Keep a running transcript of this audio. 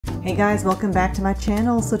Hey guys, welcome back to my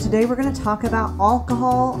channel. So today we're going to talk about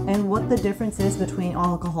alcohol and what the difference is between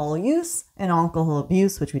alcohol use and alcohol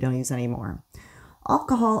abuse, which we don't use anymore.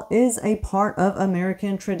 Alcohol is a part of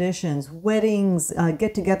American traditions, weddings,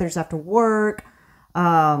 get-togethers after work,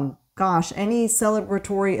 any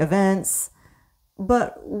celebratory events.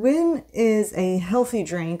 But when is a healthy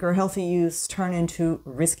drink or healthy use turn into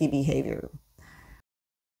risky behavior?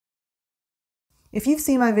 If you've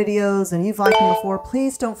seen my videos and you've liked them before,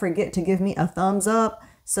 please don't forget to give me a thumbs up,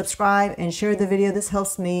 subscribe, and share the video. This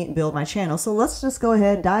helps me build my channel. So let's just go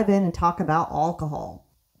ahead, dive in, and talk about alcohol.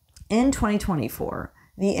 In 2024,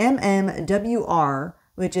 the MMWR,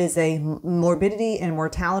 which is a morbidity and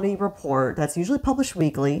mortality report that's usually published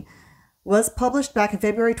weekly, was published back in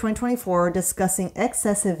February 2024 discussing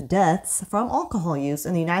excessive deaths from alcohol use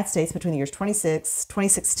in the United States between the years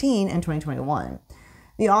 2016 and 2021.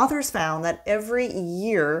 The authors found that every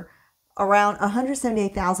year, around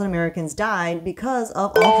 178,000 Americans died because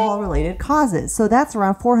of alcohol-related causes. So that's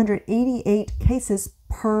around 488 cases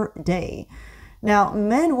per day. Now,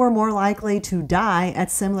 men were more likely to die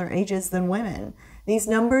at similar ages than women. These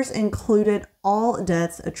numbers included all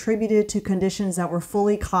deaths attributed to conditions that were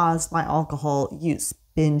fully caused by alcohol use,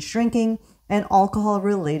 binge drinking, and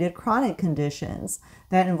alcohol-related chronic conditions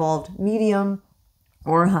that involved medium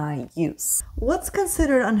or high use. What's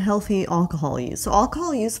considered unhealthy alcohol use? So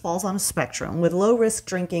alcohol use falls on a spectrum with low risk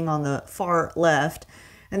drinking on the far left,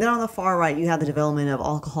 and then on the far right you have the development of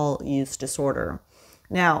alcohol use disorder.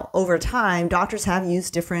 Now, over time, doctors have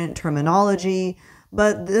used different terminology,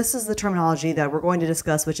 but this is the terminology that we're going to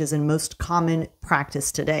discuss, which is in most common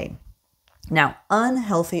practice today. Now,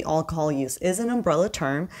 unhealthy alcohol use is an umbrella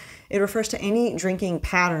term. It refers to any drinking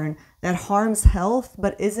pattern that harms health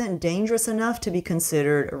but isn't dangerous enough to be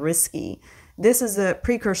considered risky. This is a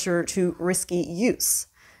precursor to risky use.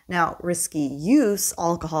 Now, risky use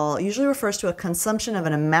alcohol usually refers to a consumption of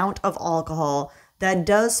an amount of alcohol that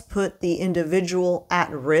does put the individual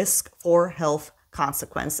at risk for health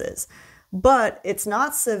consequences, but it's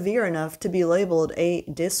not severe enough to be labeled a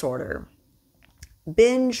disorder.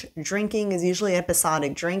 Binge drinking is usually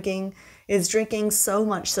episodic drinking. It's drinking so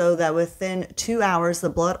much so that within 2 hours, the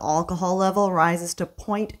blood alcohol level rises to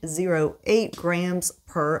 0.08 grams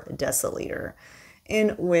per deciliter.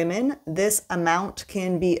 In women, this amount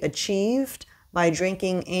can be achieved by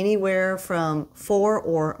drinking anywhere from 4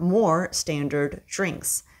 or more standard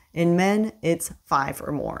drinks. In men, it's 5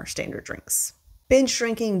 or more standard drinks. Binge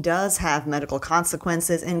drinking does have medical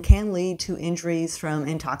consequences and can lead to injuries from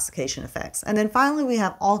intoxication effects. And then finally, we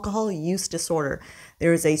have alcohol use disorder.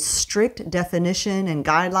 There is a strict definition and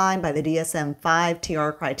guideline by the DSM-5 TR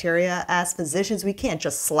criteria. As physicians, we can't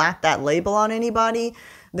just slap that label on anybody.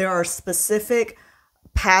 There are specific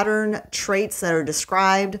pattern traits that are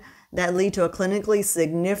described that lead to a clinically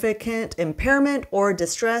significant impairment or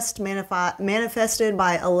distress manifested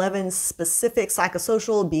by 11 specific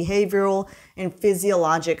psychosocial, behavioral, and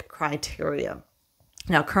physiologic criteria.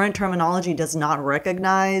 Now, current terminology does not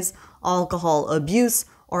recognize alcohol abuse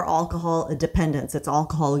or alcohol dependence. It's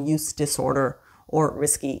alcohol use disorder or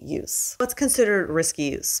risky use. What's considered risky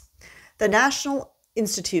use? The National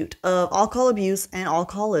Institute of Alcohol Abuse and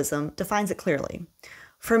Alcoholism defines it clearly.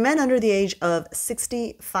 For men under the age of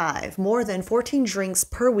 65, more than 14 drinks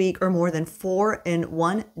per week or more than 4 in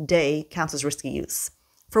one day counts as risky use.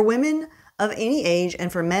 For women of any age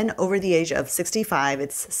and for men over the age of 65,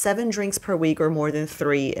 it's 7 drinks per week or more than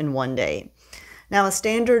 3 in one day. Now, a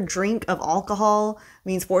standard drink of alcohol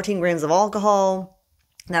means 14 grams of alcohol.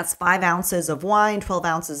 That's 5 ounces of wine, 12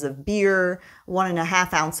 ounces of beer,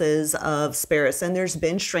 1.5 ounces of spirits. And there's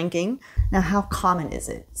binge drinking. Now, how common is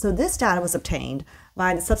it? So this data was obtained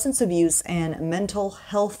by the Substance Abuse and Mental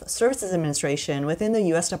Health Services Administration within the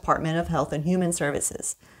U.S. Department of Health and Human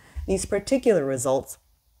Services. These particular results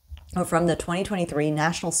are from the 2023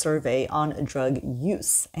 National Survey on Drug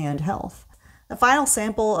Use and Health. The final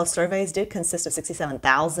sample of surveys did consist of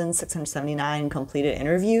 67,679 completed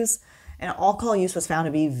interviews, and alcohol use was found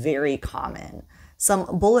to be very common.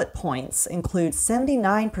 Some bullet points include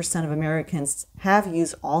 79% of Americans have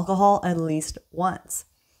used alcohol at least once.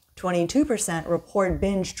 22% report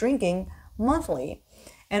binge drinking monthly,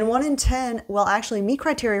 and 1 in 10 will actually meet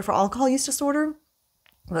criteria for alcohol use disorder,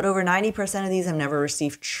 but over 90% of these have never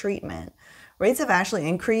received treatment. Rates have actually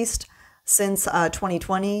increased since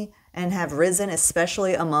 2020 and have risen,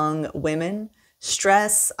 especially among women.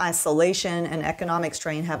 Stress, isolation, and economic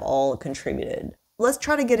strain have all contributed. Let's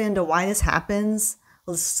try to get into why this happens.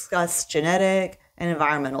 Let's discuss genetic and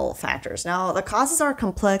environmental factors. Now, the causes are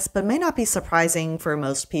complex, but may not be surprising for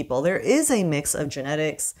most people. There is a mix of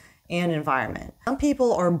genetics and environment. Some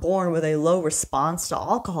people are born with a low response to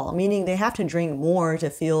alcohol, meaning they have to drink more to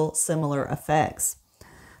feel similar effects.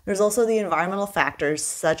 There's also the environmental factors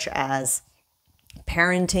such as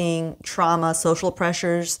parenting, trauma, social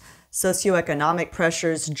pressures, socioeconomic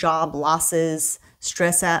pressures, job losses,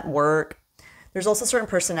 stress at work. There's also certain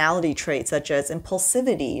personality traits such as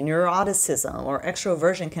impulsivity, neuroticism, or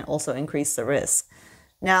extroversion can also increase the risk.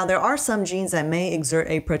 Now, there are some genes that may exert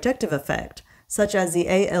a protective effect, such as the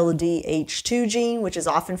ALDH2 gene, which is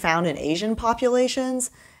often found in Asian populations,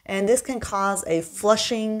 and this can cause a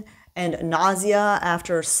flushing and nausea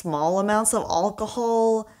after small amounts of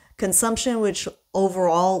alcohol consumption, which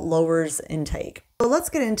overall lowers intake. So let's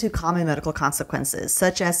get into common medical consequences,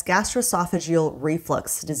 such as gastroesophageal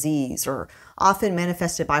reflux disease, or often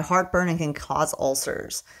manifested by heartburn and can cause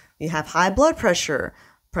ulcers. We have high blood pressure.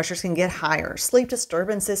 Pressures can get higher. Sleep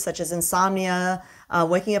disturbances such as insomnia,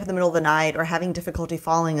 waking up in the middle of the night, or having difficulty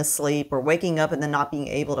falling asleep, or waking up and then not being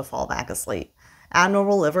able to fall back asleep.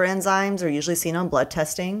 Abnormal liver enzymes are usually seen on blood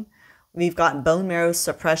testing. We've got bone marrow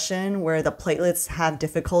suppression, where the platelets have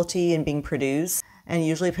difficulty in being produced. And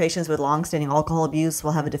usually patients with long-standing alcohol abuse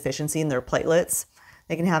will have a deficiency in their platelets.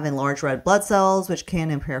 They can have enlarged red blood cells, which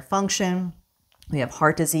can impair function. We have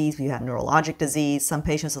heart disease, we have neurologic disease. Some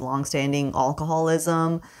patients with long-standing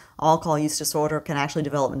alcoholism, alcohol use disorder can actually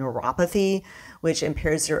develop neuropathy, which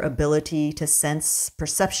impairs their ability to sense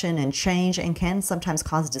perception and change and can sometimes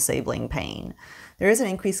cause disabling pain. There is an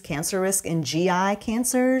increased cancer risk in GI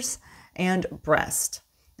cancers and breast.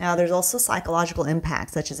 Now, there's also psychological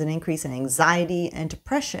impacts such as an increase in anxiety and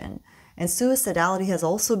depression, and suicidality has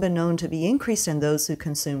also been known to be increased in those who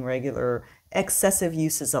consume regular excessive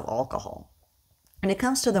uses of alcohol. When it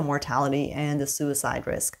comes to the mortality and the suicide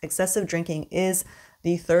risk, excessive drinking is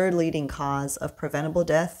the third leading cause of preventable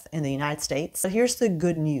death in the United States. But here's the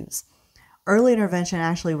good news. Early intervention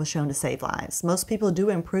actually was shown to save lives. Most people do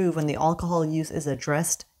improve when the alcohol use is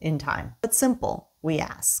addressed in time. It's simple, we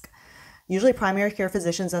ask. Usually primary care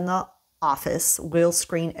physicians in the office will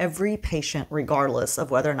screen every patient regardless of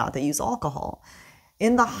whether or not they use alcohol.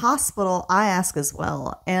 In the hospital, I ask as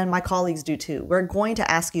well, and my colleagues do too. We're going to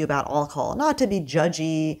ask you about alcohol, not to be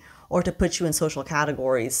judgy or to put you in social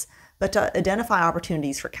categories, but to identify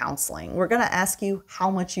opportunities for counseling. We're going to ask you how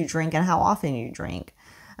much you drink and how often you drink.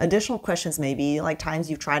 Additional questions may be like times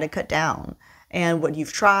you've tried to cut down and what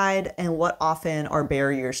you've tried and what often are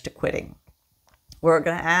barriers to quitting. We're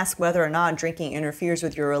going to ask whether or not drinking interferes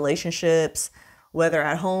with your relationships, whether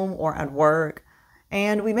at home or at work,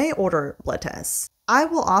 and we may order blood tests. I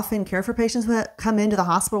will often care for patients who come into the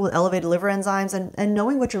hospital with elevated liver enzymes, and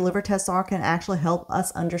knowing what your liver tests are can actually help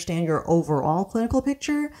us understand your overall clinical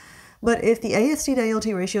picture. But if the AST to ALT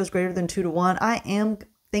ratio is greater than 2-to-1, I am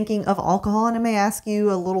thinking of alcohol, and I may ask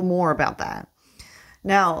you a little more about that.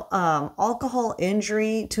 Now, alcohol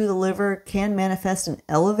injury to the liver can manifest in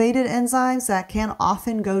elevated enzymes that can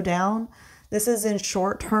often go down. This is in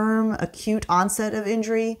short-term acute onset of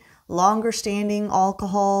injury. Longer-standing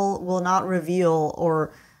alcohol will not reveal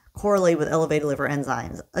or correlate with elevated liver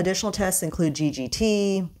enzymes. Additional tests include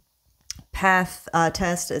GGT, PATH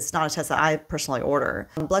test. It's not a test that I personally order.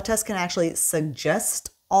 Blood tests can actually suggest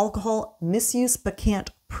alcohol misuse but can't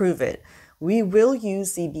prove it. We will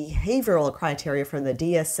use the behavioral criteria from the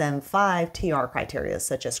DSM-5 TR criteria,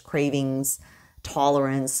 such as cravings,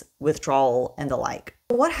 tolerance, withdrawal, and the like.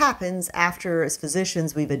 What happens after, as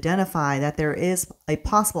physicians, we've identified that there is a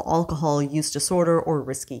possible alcohol use disorder or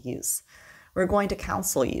risky use? We're going to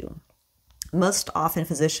counsel you. Most often,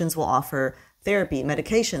 physicians will offer therapy,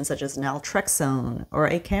 medications such as naltrexone or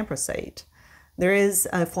acamprosate. There is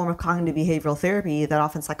a form of cognitive behavioral therapy that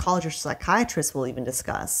often psychologists or psychiatrists will even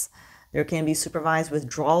discuss. There can be supervised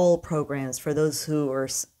withdrawal programs for those who are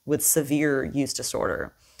with severe use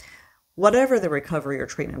disorder. Whatever the recovery or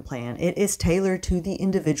treatment plan, it is tailored to the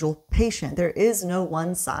individual patient. There is no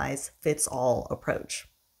one-size-fits-all approach.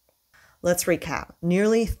 Let's recap.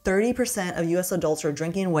 Nearly 30% of U.S. adults are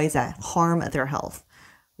drinking in ways that harm their health.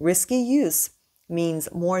 Risky use means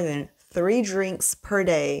more than 3 drinks per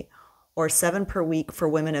day or 7 per week for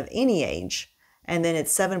women of any age. And then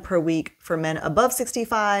it's 7 per week for men above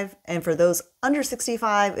 65. And for those under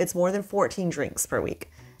 65, it's more than 14 drinks per week.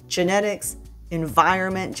 Genetics,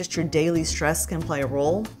 environment, just your daily stress can play a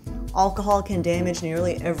role. Alcohol can damage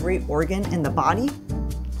nearly every organ in the body,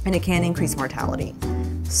 and it can increase mortality.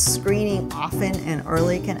 Screening often and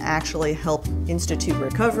early can actually help institute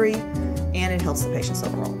recovery, and it helps the patients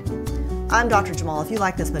overall. I'm Dr. Jamal. If you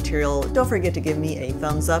like this material, don't forget to give me a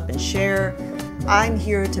thumbs up and share. I'm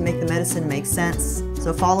here to make the medicine make sense,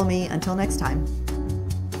 so follow me until next time.